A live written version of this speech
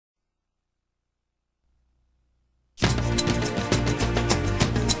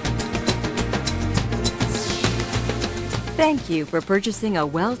Thank you for purchasing a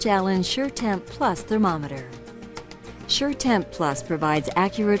Welch Allyn SureTemp Plus thermometer. SureTemp Plus provides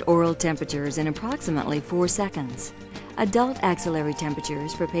accurate oral temperatures in approximately 4 seconds. Adult axillary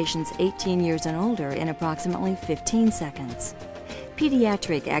temperatures for patients 18 years and older in approximately 15 seconds.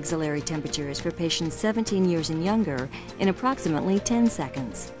 Pediatric axillary temperatures for patients 17 years and younger in approximately 10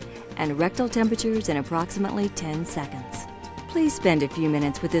 seconds. And rectal temperatures in approximately 10 seconds. Please spend a few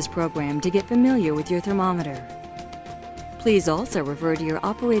minutes with this program to get familiar with your thermometer. Please also refer to your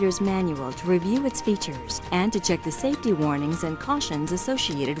operator's manual to review its features and to check the safety warnings and cautions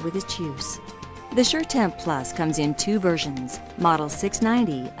associated with its use. The SureTemp Plus comes in 2 versions, Model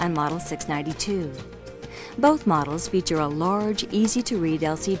 690 and Model 692. Both models feature a large, easy-to-read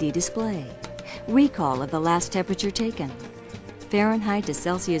LCD display, recall of the last temperature taken, Fahrenheit to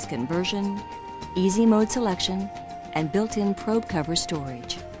Celsius conversion, easy mode selection, and built-in probe cover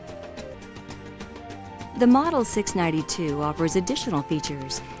storage. The Model 692 offers additional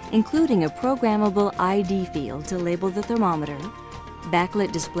features, including a programmable ID field to label the thermometer,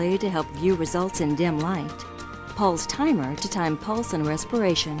 backlit display to help view results in dim light, pulse timer to time pulse and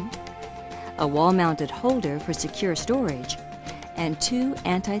respiration, a wall-mounted holder for secure storage, and 2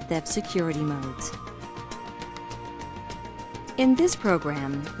 anti-theft security modes. In this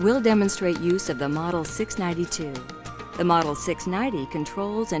program, we'll demonstrate use of the Model 692. The Model 690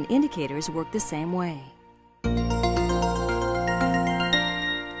 controls and indicators work the same way.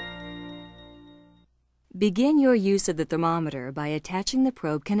 Begin your use of the thermometer by attaching the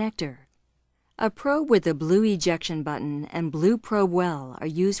probe connector. A probe with a blue ejection button and blue probe well are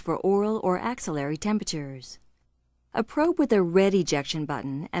used for oral or axillary temperatures. A probe with a red ejection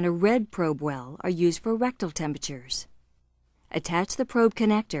button and a red probe well are used for rectal temperatures. Attach the probe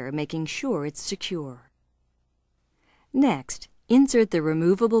connector, making sure it's secure. Next, insert the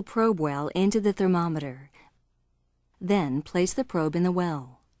removable probe well into the thermometer. Then place the probe in the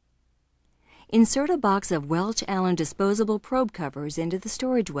well. Insert a box of Welch Allyn disposable probe covers into the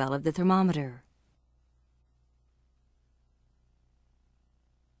storage well of the thermometer.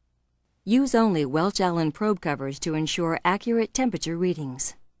 Use only Welch Allyn probe covers to ensure accurate temperature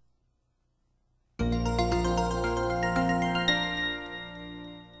readings.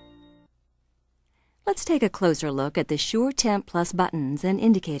 Let's take a closer look at the SureTemp Plus buttons and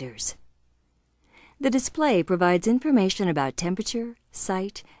indicators. The display provides information about temperature,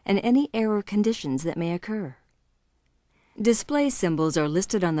 sight, and any error conditions that may occur. Display symbols are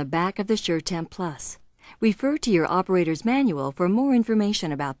listed on the back of the SureTemp Plus. Refer to your operator's manual for more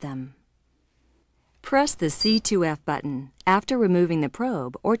information about them. Press the C2F button after removing the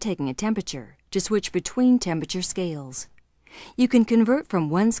probe or taking a temperature to switch between temperature scales. You can convert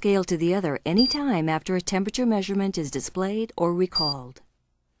from one scale to the other any time after a temperature measurement is displayed or recalled.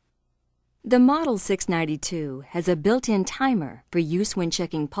 The Model 692 has a built-in timer for use when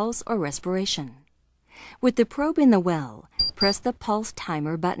checking pulse or respiration. With the probe in the well, press the pulse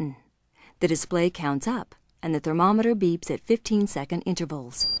timer button. The display counts up and the thermometer beeps at 15-second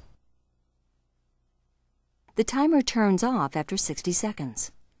intervals. The timer turns off after 60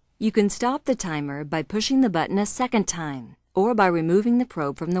 seconds. You can stop the timer by pushing the button a second time or by removing the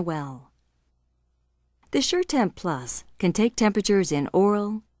probe from the well. The SureTemp Plus can take temperatures in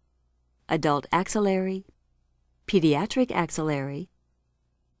oral, adult axillary, pediatric axillary,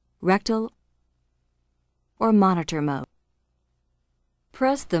 rectal, or monitor mode.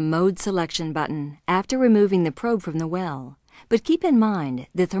 Press the Mode Selection button after removing the probe from the well, but keep in mind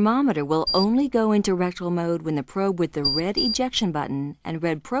the thermometer will only go into rectal mode when the probe with the red ejection button and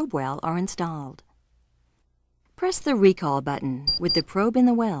red probe well are installed. Press the Recall button with the probe in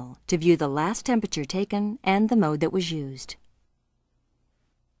the well to view the last temperature taken and the mode that was used.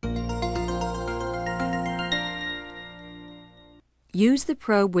 Use the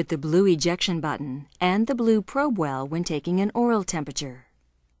probe with the blue ejection button and the blue probe well when taking an oral temperature.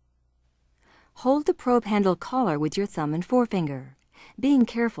 Hold the probe handle collar with your thumb and forefinger, being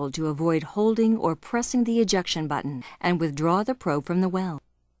careful to avoid holding or pressing the ejection button, and withdraw the probe from the well.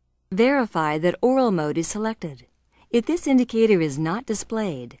 Verify that oral mode is selected. If this indicator is not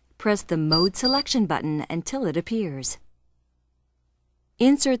displayed, press the Mode Selection button until it appears.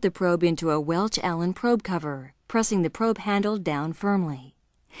 Insert the probe into a Welch Allyn probe cover, pressing the probe handle down firmly.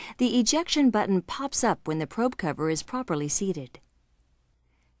 The ejection button pops up when the probe cover is properly seated.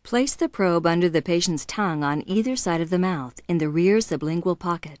 Place the probe under the patient's tongue on either side of the mouth in the rear sublingual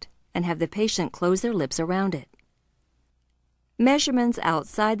pocket and have the patient close their lips around it. Measurements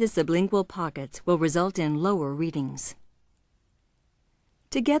outside the sublingual pockets will result in lower readings.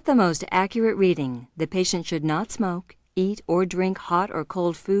 To get the most accurate reading, the patient should not smoke, Eat or drink hot or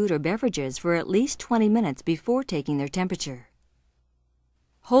cold food or beverages for at least 20 minutes before taking their temperature.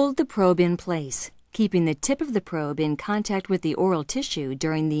 Hold the probe in place, keeping the tip of the probe in contact with the oral tissue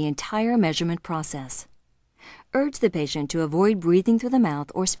during the entire measurement process. Urge the patient to avoid breathing through the mouth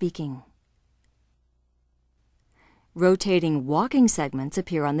or speaking. Rotating walking segments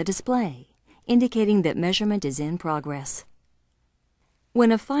appear on the display, indicating that measurement is in progress.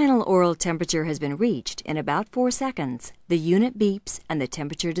 When a final oral temperature has been reached in about 4 seconds, the unit beeps and the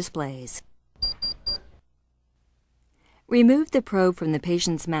temperature displays. Remove the probe from the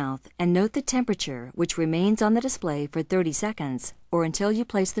patient's mouth and note the temperature, which remains on the display for 30 seconds or until you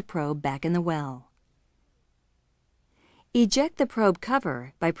place the probe back in the well. Eject the probe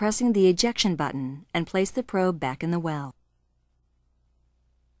cover by pressing the ejection button and place the probe back in the well.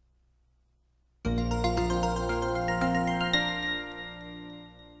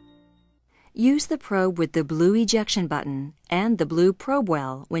 Use the probe with the blue ejection button and the blue probe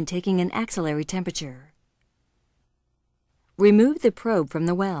well when taking an axillary temperature. Remove the probe from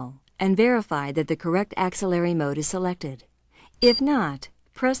the well and verify that the correct axillary mode is selected. If not,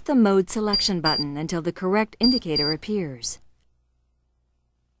 press the Mode Selection button until the correct indicator appears.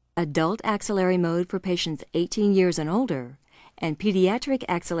 Adult axillary mode for patients 18 years and older, and pediatric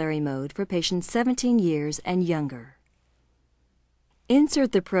axillary mode for patients 17 years and younger.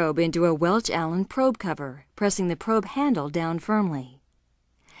 Insert the probe into a Welch Allyn probe cover, pressing the probe handle down firmly.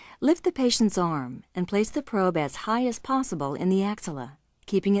 Lift the patient's arm and place the probe as high as possible in the axilla,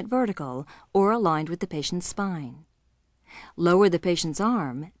 keeping it vertical or aligned with the patient's spine. Lower the patient's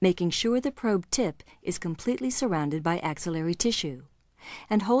arm, making sure the probe tip is completely surrounded by axillary tissue,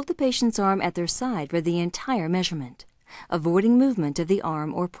 and hold the patient's arm at their side for the entire measurement, avoiding movement of the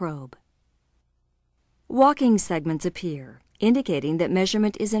arm or probe. Walking segments appear, indicating that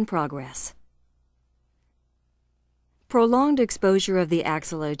measurement is in progress. Prolonged exposure of the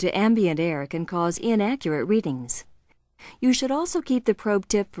axilla to ambient air can cause inaccurate readings. You should also keep the probe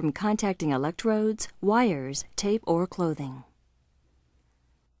tip from contacting electrodes, wires, tape, or clothing.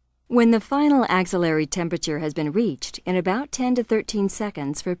 When the final axillary temperature has been reached in about 10 to 13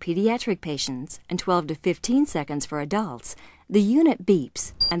 seconds for pediatric patients and 12 to 15 seconds for adults, the unit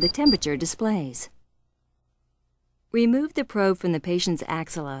beeps and the temperature displays. Remove the probe from the patient's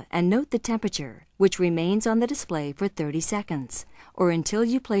axilla and note the temperature, which remains on the display for 30 seconds, or until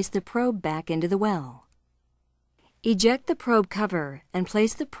you place the probe back into the well. Eject the probe cover and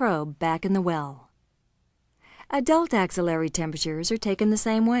place the probe back in the well. Adult axillary temperatures are taken the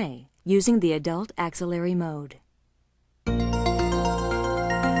same way, using the adult axillary mode.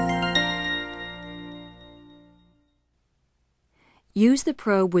 Use the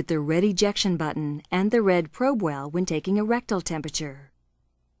probe with the red ejection button and the red probe well when taking a rectal temperature.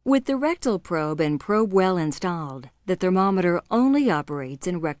 With the rectal probe and probe well installed, the thermometer only operates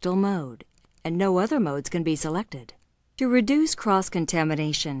in rectal mode, and no other modes can be selected. To reduce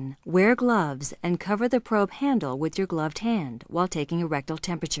cross-contamination, wear gloves and cover the probe handle with your gloved hand while taking a rectal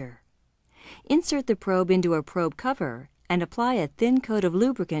temperature. Insert the probe into a probe cover and apply a thin coat of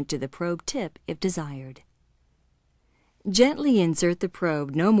lubricant to the probe tip if desired. Gently insert the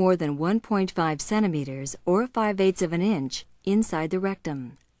probe no more than 1.5 centimeters or 5/8 of an inch inside the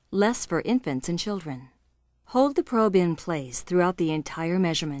rectum, less for infants and children. Hold the probe in place throughout the entire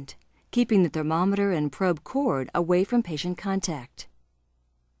measurement, keeping the thermometer and probe cord away from patient contact.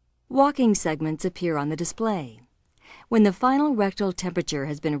 Walking segments appear on the display when the final rectal temperature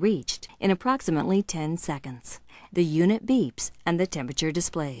has been reached in approximately 10 seconds. The unit beeps and the temperature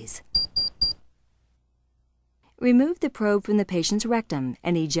displays. Remove the probe from the patient's rectum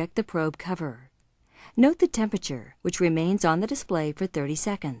and eject the probe cover. Note the temperature, which remains on the display for 30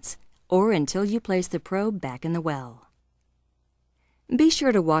 seconds, or until you place the probe back in the well. Be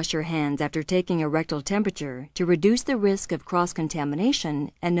sure to wash your hands after taking a rectal temperature to reduce the risk of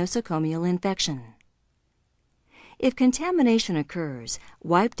cross-contamination and nosocomial infection. If contamination occurs,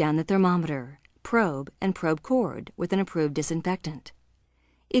 wipe down the thermometer, probe, and probe cord with an approved disinfectant.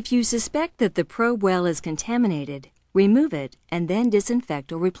 If you suspect that the probe well is contaminated, remove it and then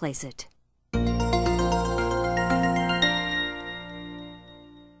disinfect or replace it.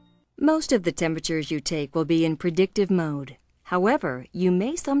 Most of the temperatures you take will be in predictive mode. However, you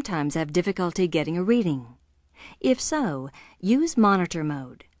may sometimes have difficulty getting a reading. If so, use monitor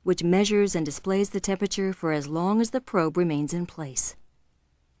mode, which measures and displays the temperature for as long as the probe remains in place.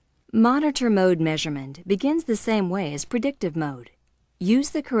 Monitor mode measurement begins the same way as predictive mode.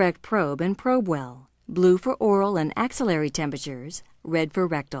 Use the correct probe and probe well, blue for oral and axillary temperatures, red for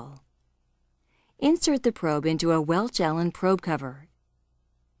rectal. Insert the probe into a Welch Allyn probe cover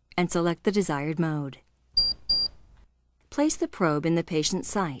and select the desired mode. Place the probe in the patient's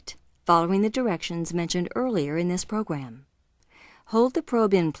site, following the directions mentioned earlier in this program. Hold the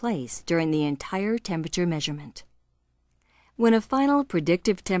probe in place during the entire temperature measurement. When a final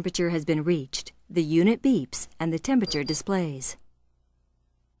predictive temperature has been reached, the unit beeps and the temperature displays.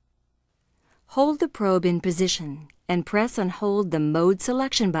 Hold the probe in position and press and hold the Mode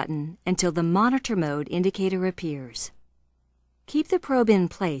Selection button until the Monitor Mode indicator appears. Keep the probe in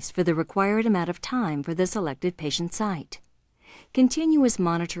place for the required amount of time for the selected patient site. Continuous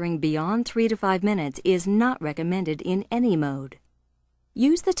monitoring beyond 3 to 5 minutes is not recommended in any mode.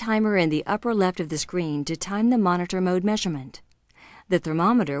 Use the timer in the upper left of the screen to time the monitor mode measurement. The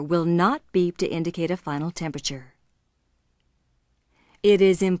thermometer will not beep to indicate a final temperature. It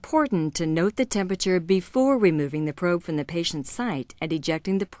is important to note the temperature before removing the probe from the patient's site and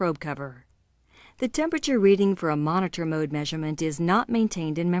ejecting the probe cover. The temperature reading for a monitor mode measurement is not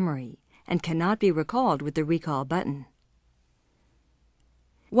maintained in memory and cannot be recalled with the recall button.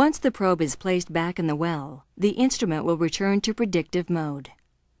 Once the probe is placed back in the well, the instrument will return to predictive mode.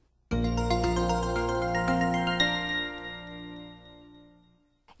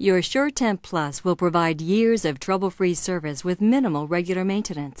 Your SureTemp Plus will provide years of trouble-free service with minimal regular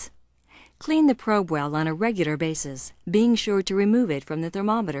maintenance. Clean the probe well on a regular basis, being sure to remove it from the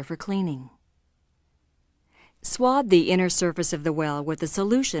thermometer for cleaning. Swab the inner surface of the well with a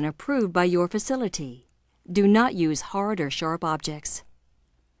solution approved by your facility. Do not use hard or sharp objects.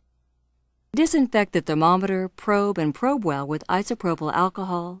 Disinfect the thermometer, probe, and probe well with isopropyl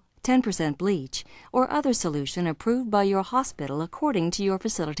alcohol, 10% bleach, or other solution approved by your hospital according to your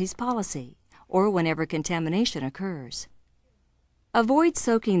facility's policy, or whenever contamination occurs. Avoid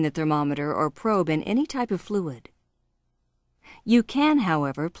soaking the thermometer or probe in any type of fluid. You can,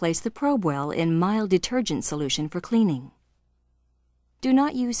 however, place the probe well in mild detergent solution for cleaning. Do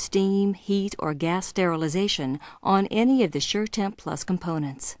not use steam, heat, or gas sterilization on any of the SureTemp Plus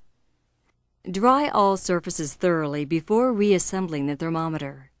components. Dry all surfaces thoroughly before reassembling the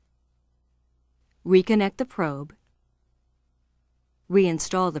thermometer. Reconnect the probe.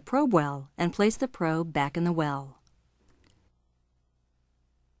 Reinstall the probe well and place the probe back in the well.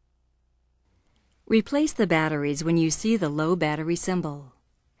 Replace the batteries when you see the low battery symbol.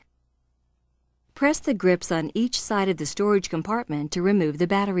 Press the grips on each side of the storage compartment to remove the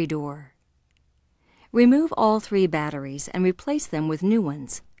battery door. Remove all 3 batteries and replace them with new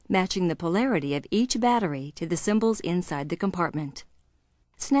ones, matching the polarity of each battery to the symbols inside the compartment.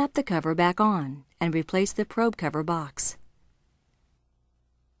 Snap the cover back on and replace the probe cover box.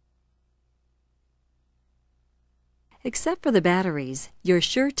 Except for the batteries, your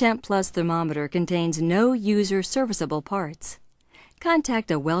SureTemp Plus thermometer contains no user serviceable parts.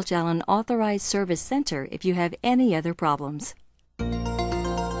 Contact a Welch Allyn Authorized Service Center if you have any other problems.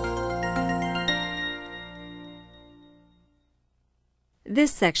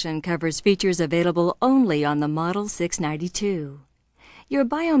 This section covers features available only on the Model 692. Your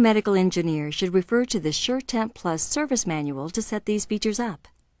biomedical engineer should refer to the SureTemp Plus service manual to set these features up.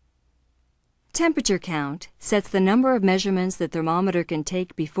 Temperature count sets the number of measurements the thermometer can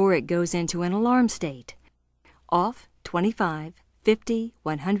take before it goes into an alarm state. Off, 25, 50,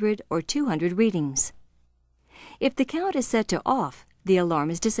 100, or 200 readings. If the count is set to off, the alarm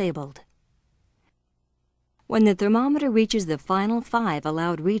is disabled. When the thermometer reaches the final 5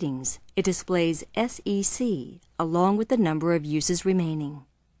 allowed readings, it displays SEC along with the number of uses remaining.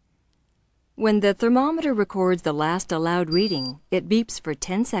 When the thermometer records the last allowed reading, it beeps for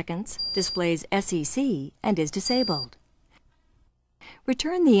 10 seconds, displays SEC, and is disabled.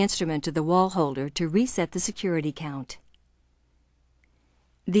 Return the instrument to the wall holder to reset the security count.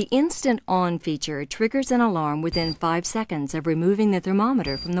 The Instant On feature triggers an alarm within 5 seconds of removing the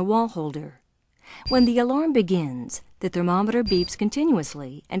thermometer from the wall holder. When the alarm begins, the thermometer beeps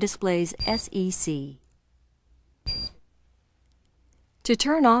continuously and displays SEC. To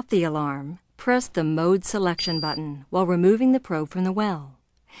turn off the alarm, press the Mode Selection button while removing the probe from the well.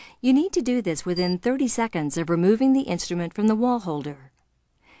 You need to do this within 30 seconds of removing the instrument from the wall holder.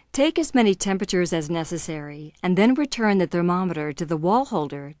 Take as many temperatures as necessary and then return the thermometer to the wall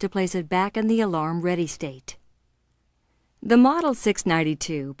holder to place it back in the alarm ready state. The Model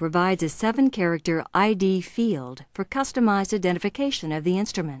 692 provides a 7-character ID field for customized identification of the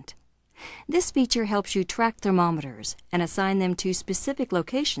instrument. This feature helps you track thermometers and assign them to specific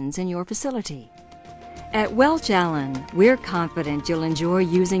locations in your facility. At Welch Allyn, we're confident you'll enjoy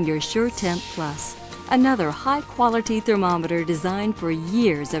using your SureTemp Plus, another high-quality thermometer designed for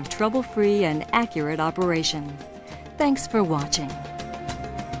years of trouble-free and accurate operation. Thanks for watching.